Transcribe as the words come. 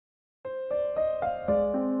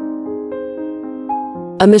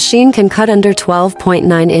A machine can cut under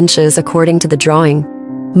 12.9 inches according to the drawing.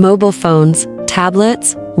 Mobile phones,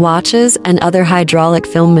 tablets, watches, and other hydraulic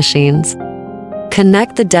film machines.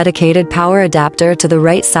 Connect the dedicated power adapter to the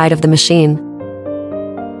right side of the machine.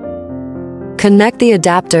 Connect the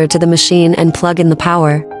adapter to the machine and plug in the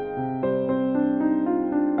power.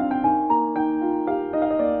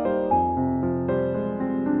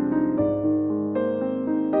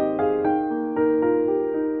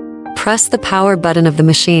 Press the power button of the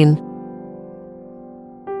machine.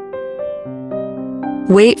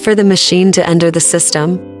 Wait for the machine to enter the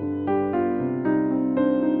system.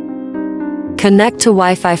 Connect to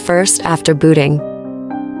Wi-Fi first after booting.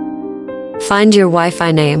 Find your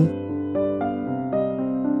Wi-Fi name.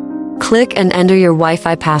 Click and enter your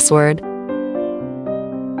Wi-Fi password.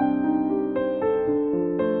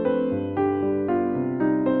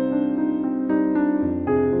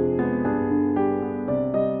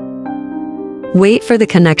 Wait for the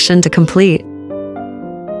connection to complete.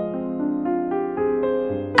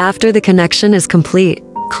 After the connection is complete,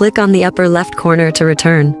 click on the upper left corner to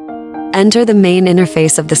return. Enter the main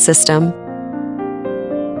interface of the system.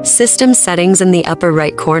 System settings in the upper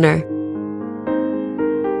right corner.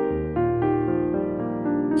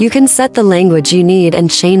 You can set the language you need and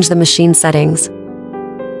change the machine settings.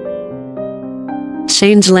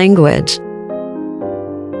 Change language.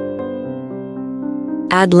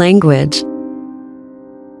 Add language.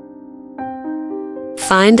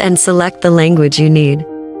 Find and select the language you need.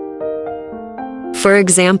 For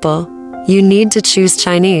example, you need to choose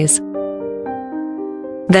Chinese.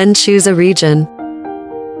 Then choose a region.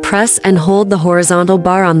 Press and hold the horizontal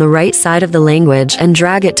bar on the right side of the language and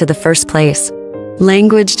drag it to the first place.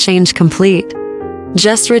 Language change complete.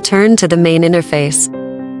 Just return to the main interface.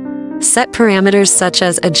 Set parameters such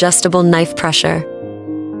as adjustable knife pressure.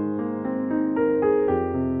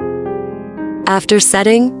 After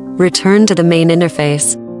setting, return to the main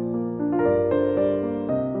interface.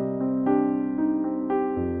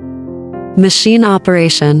 Machine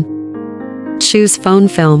operation. Choose phone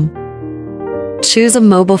film. Choose a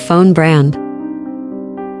mobile phone brand.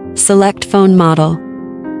 Select phone model.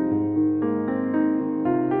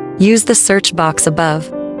 Use the search box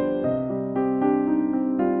above.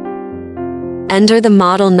 Enter the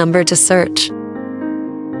model number to search.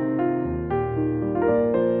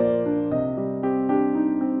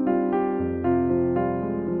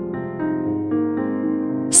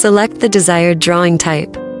 Select the desired drawing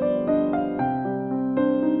type.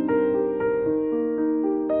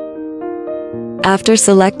 After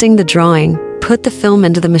selecting the drawing, put the film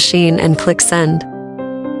into the machine and click Send.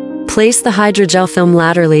 Place the hydrogel film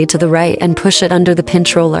laterally to the right and push it under the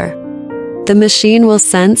pinch roller. The machine will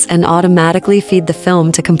sense and automatically feed the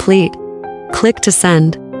film to complete. Click to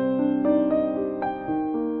send.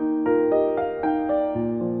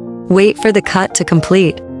 Wait for the cut to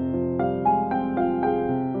complete.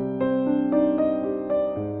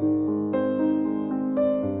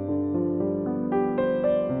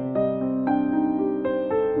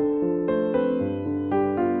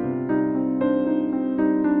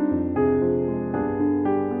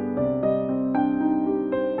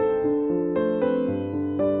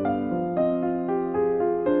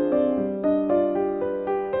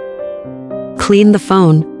 Clean the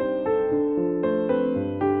phone.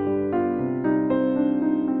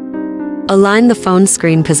 Align the phone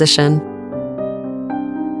screen position.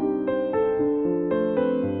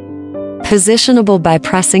 Positionable by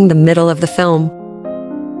pressing the middle of the film.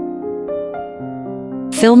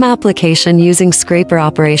 Film application using scraper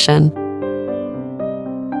operation.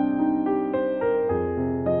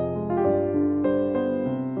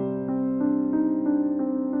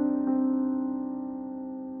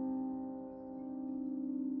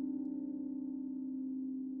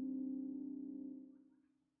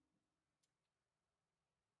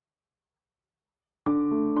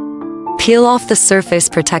 Peel off the surface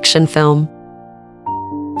protection film.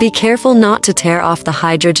 Be careful not to tear off the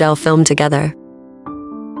hydrogel film together.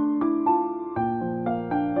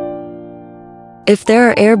 If there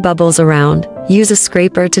are air bubbles around, use a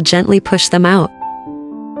scraper to gently push them out.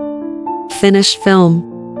 Finish film.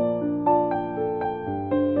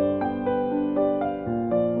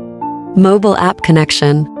 Mobile app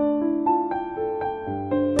connection.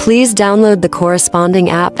 Please download the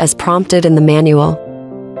corresponding app as prompted in the manual.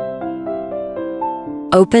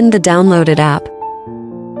 Open the downloaded app.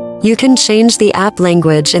 You can change the app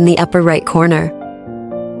language in the upper right corner.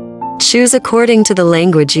 Choose according to the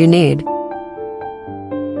language you need.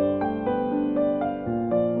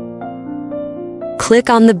 Click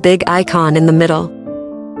on the big icon in the middle.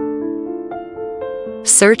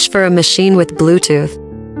 Search for a machine with Bluetooth.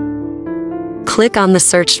 Click on the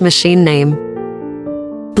searched machine name.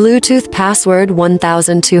 Bluetooth password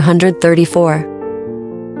 1234.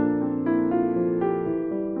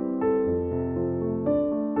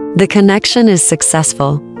 The connection is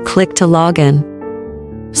successful. Click to log in.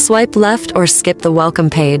 Swipe left or skip the welcome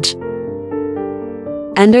page.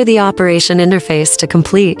 Enter the operation interface to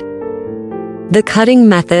complete. The cutting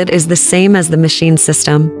method is the same as the machine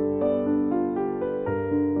system.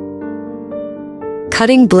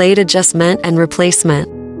 Cutting blade adjustment and replacement.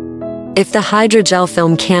 If the hydrogel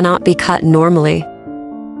film cannot be cut normally,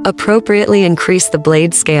 appropriately increase the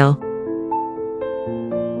blade scale.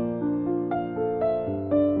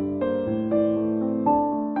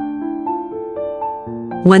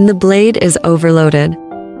 When the blade is overloaded,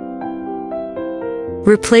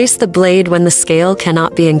 replace the blade when the scale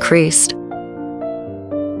cannot be increased.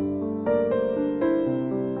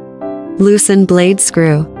 Loosen blade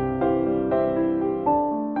screw.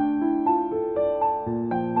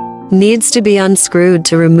 Needs to be unscrewed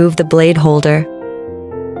to remove the blade holder.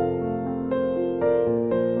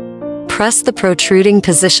 Press the protruding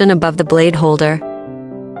position above the blade holder.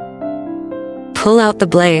 Pull out the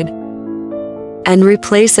blade and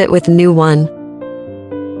replace it with new one.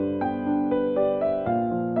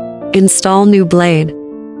 Install new blade.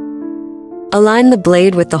 Align the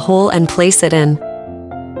blade with the hole and place it in.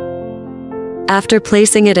 After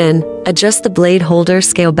placing it in, adjust the blade holder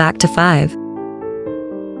scale back to 5.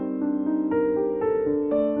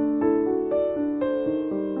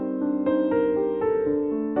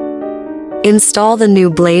 Install the new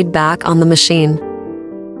blade back on the machine.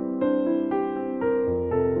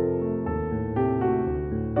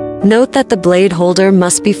 Note that the blade holder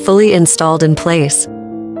must be fully installed in place.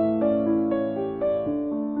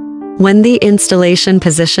 When the installation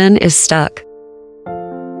position is stuck,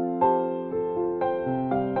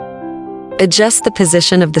 adjust the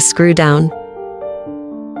position of the screw down.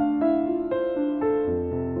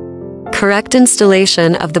 Correct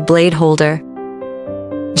installation of the blade holder.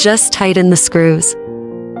 Just tighten the screws.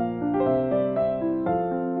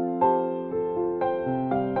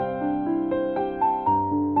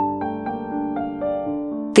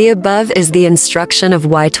 The above is the instruction of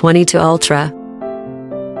Y22 Ultra.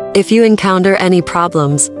 If you encounter any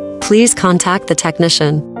problems, please contact the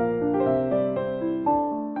technician.